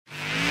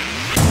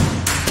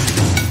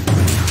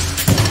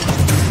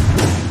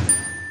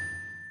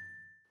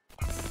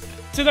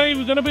Today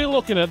we're going to be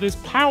looking at this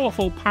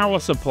powerful power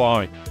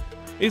supply.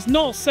 It's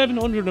not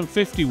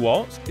 750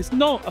 watts, it's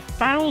not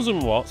 1000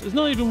 watts, it's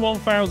not even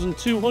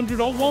 1200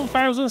 or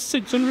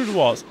 1600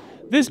 watts.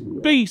 This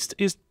beast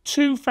is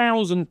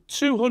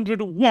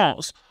 2200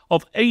 watts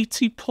of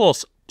 80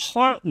 plus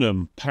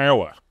platinum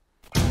power.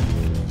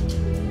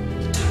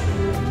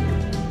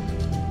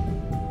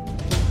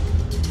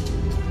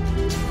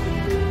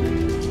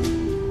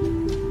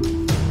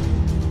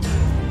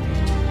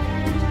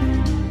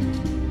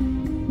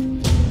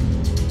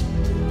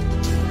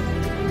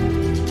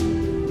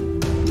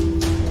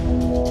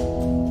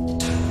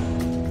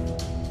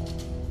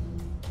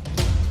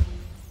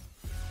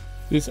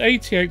 This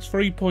ATX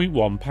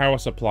 3.1 power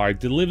supply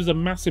delivers a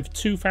massive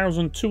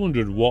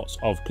 2200 watts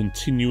of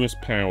continuous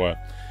power,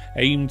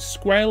 aimed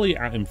squarely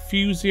at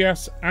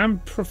enthusiasts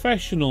and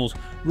professionals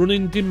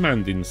running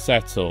demanding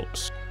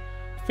setups.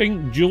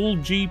 Think dual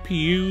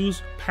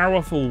GPUs,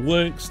 powerful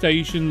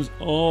workstations,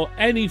 or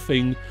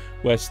anything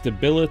where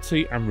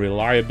stability and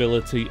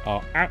reliability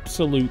are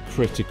absolute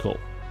critical.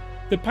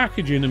 The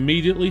packaging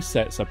immediately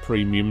sets a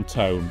premium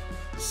tone.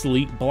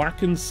 Sleek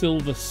black and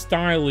silver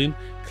styling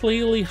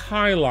clearly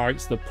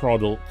highlights the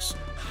product's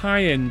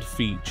high-end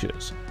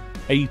features.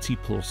 80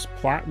 plus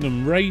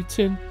platinum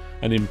rating,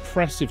 an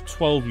impressive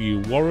 12-year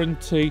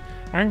warranty,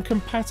 and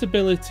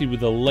compatibility with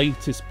the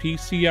latest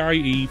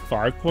PCIe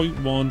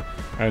 5.1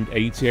 and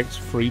ATX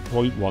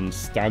 3.1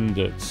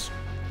 standards.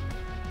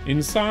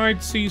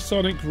 Inside,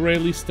 Seasonic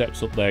really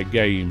steps up their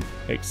game.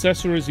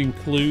 Accessories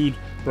include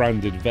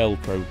branded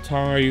Velcro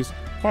ties,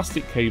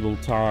 plastic cable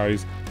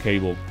ties,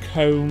 cable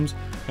combs,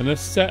 and a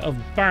set of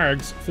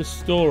bags for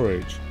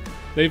storage.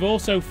 They've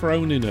also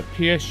thrown in a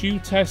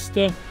PSU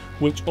tester,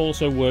 which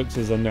also works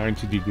as a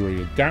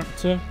 90-degree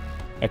adapter,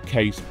 a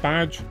case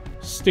badge,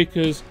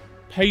 stickers,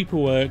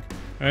 paperwork,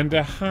 and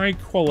a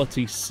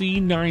high-quality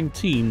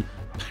C19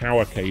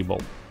 power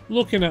cable.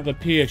 Looking at the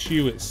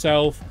PSU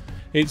itself,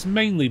 it's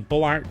mainly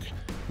black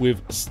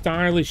with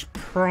stylish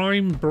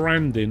Prime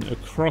branding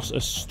across a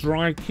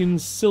striking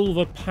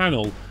silver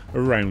panel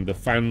around the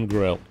fan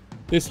grille.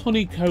 This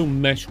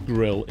honeycomb mesh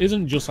grille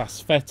isn't just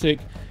aesthetic,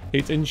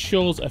 it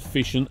ensures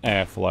efficient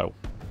airflow.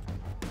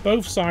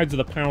 Both sides of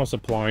the power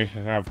supply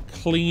have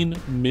clean,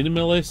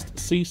 minimalist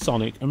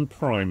Seasonic and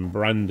Prime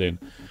branding,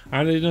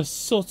 adding a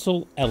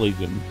subtle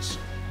elegance.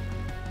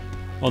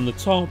 On the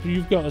top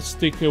you've got a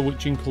sticker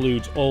which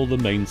includes all the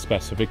main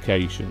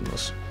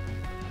specifications.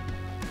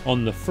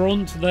 On the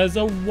front there's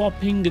a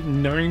whopping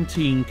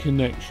 19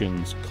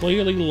 connections,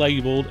 clearly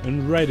labelled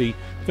and ready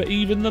for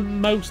even the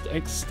most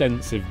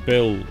extensive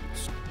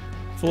builds.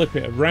 Flip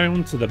it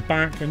around to the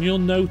back and you'll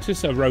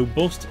notice a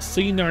robust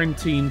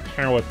C19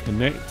 power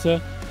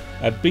connector,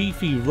 a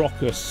beefy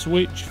rocker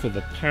switch for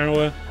the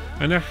power,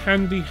 and a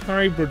handy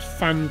hybrid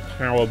fan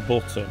power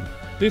button.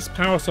 This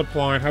power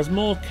supply has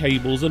more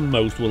cables than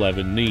most will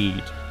ever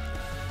need,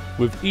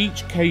 with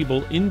each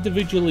cable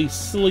individually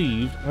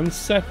sleeved and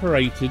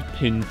separated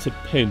pin to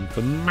pin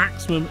for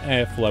maximum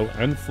airflow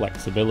and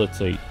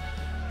flexibility.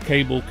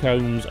 Cable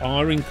combs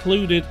are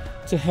included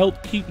to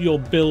help keep your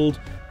build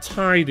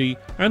tidy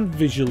and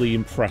visually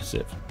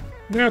impressive.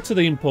 Now to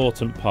the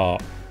important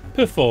part,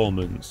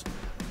 performance.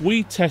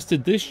 We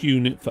tested this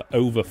unit for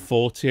over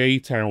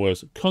 48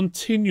 hours,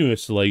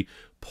 continuously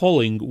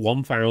pulling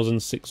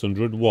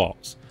 1600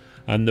 watts,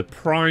 and the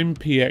Prime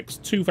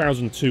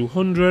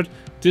PX2200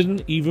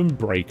 didn't even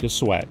break a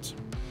sweat.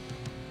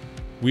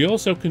 We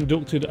also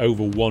conducted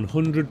over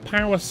 100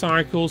 power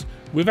cycles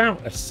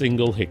without a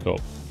single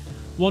hiccup.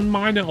 One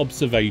minor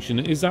observation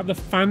is that the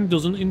fan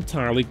doesn't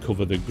entirely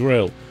cover the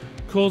grille,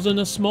 causing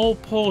a small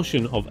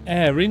portion of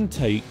air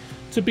intake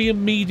to be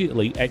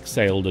immediately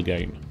exhaled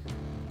again.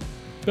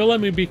 But let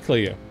me be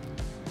clear,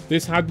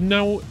 this had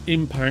no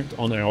impact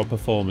on our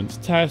performance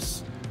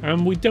tests,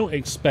 and we don't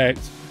expect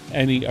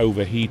any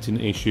overheating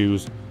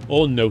issues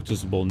or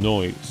noticeable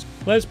noise.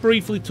 Let's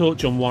briefly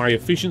touch on why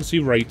efficiency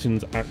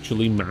ratings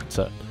actually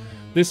matter.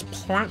 This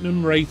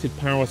platinum rated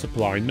power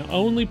supply not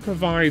only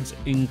provides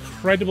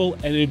incredible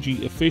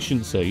energy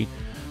efficiency,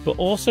 but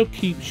also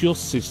keeps your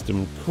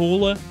system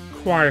cooler,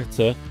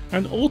 quieter,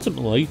 and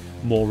ultimately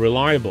more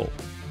reliable.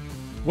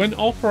 When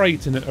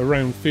operating at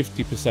around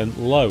 50%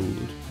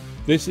 load,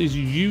 this is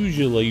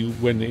usually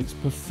when it's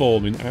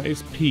performing at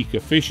its peak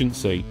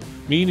efficiency,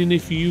 meaning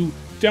if you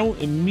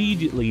don't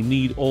immediately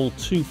need all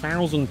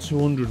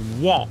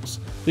 2200 watts,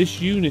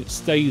 this unit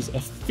stays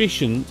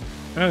efficient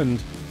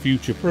and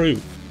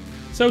future-proof.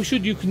 So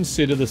should you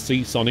consider the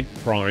Seasonic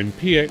Prime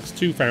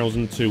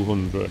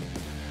PX2200?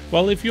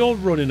 Well, if you're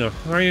running a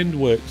high-end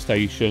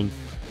workstation,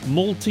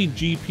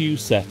 multi-GPU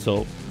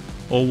setup,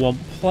 or want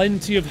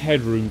plenty of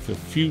headroom for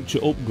future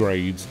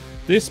upgrades,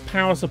 this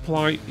power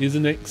supply is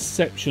an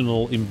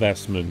exceptional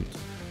investment.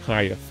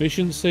 High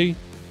efficiency,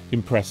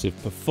 impressive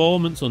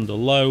performance under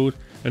load,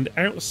 and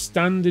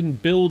outstanding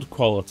build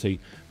quality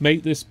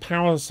make this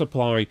power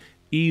supply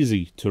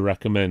easy to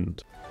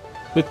recommend.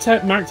 The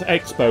TechMax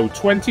Expo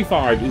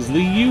 25 is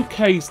the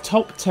UK's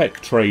top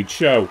tech trade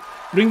show,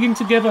 bringing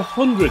together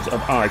hundreds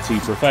of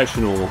IT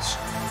professionals.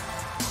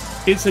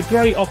 It's a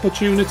great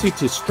opportunity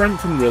to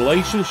strengthen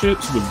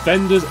relationships with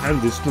vendors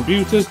and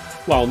distributors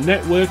while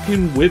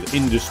networking with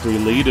industry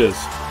leaders.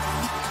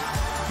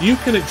 You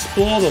can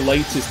explore the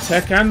latest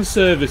tech and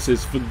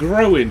services for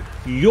growing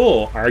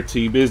your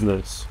IT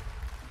business.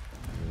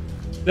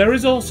 There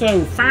is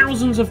also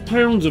thousands of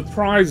pounds of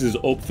prizes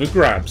up for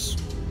grabs.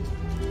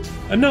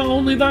 And not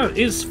only that,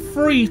 it's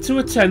free to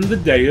attend the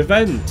day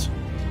event.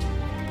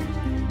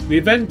 The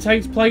event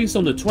takes place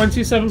on the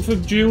 27th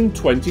of June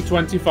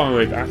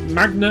 2025 at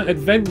Magna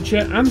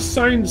Adventure and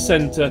Science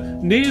Centre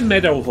near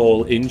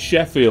Meadowhall in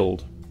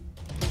Sheffield.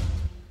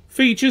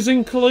 Features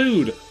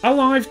include a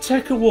live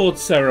tech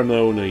awards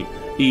ceremony,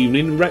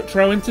 evening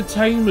retro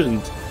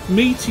entertainment,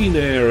 meeting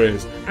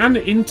areas and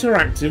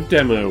interactive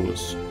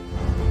demos.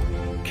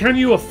 Can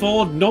you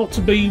afford not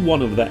to be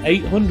one of the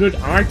 800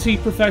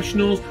 IT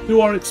professionals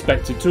who are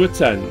expected to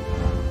attend?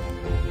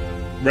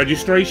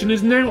 Registration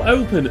is now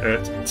open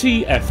at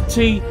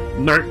tftmax.com.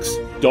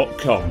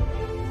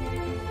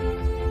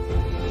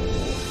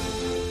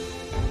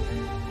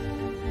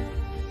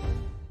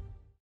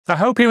 I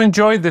hope you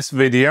enjoyed this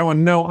video,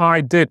 and no,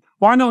 I did.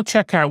 Why not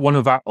check out one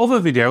of our other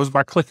videos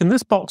by clicking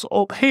this box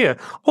up here,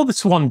 or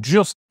this one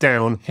just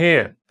down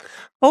here.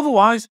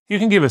 Otherwise, you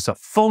can give us a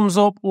thumbs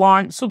up,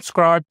 like,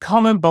 subscribe,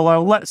 comment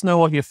below, let us know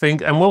what you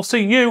think, and we'll see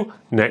you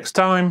next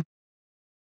time.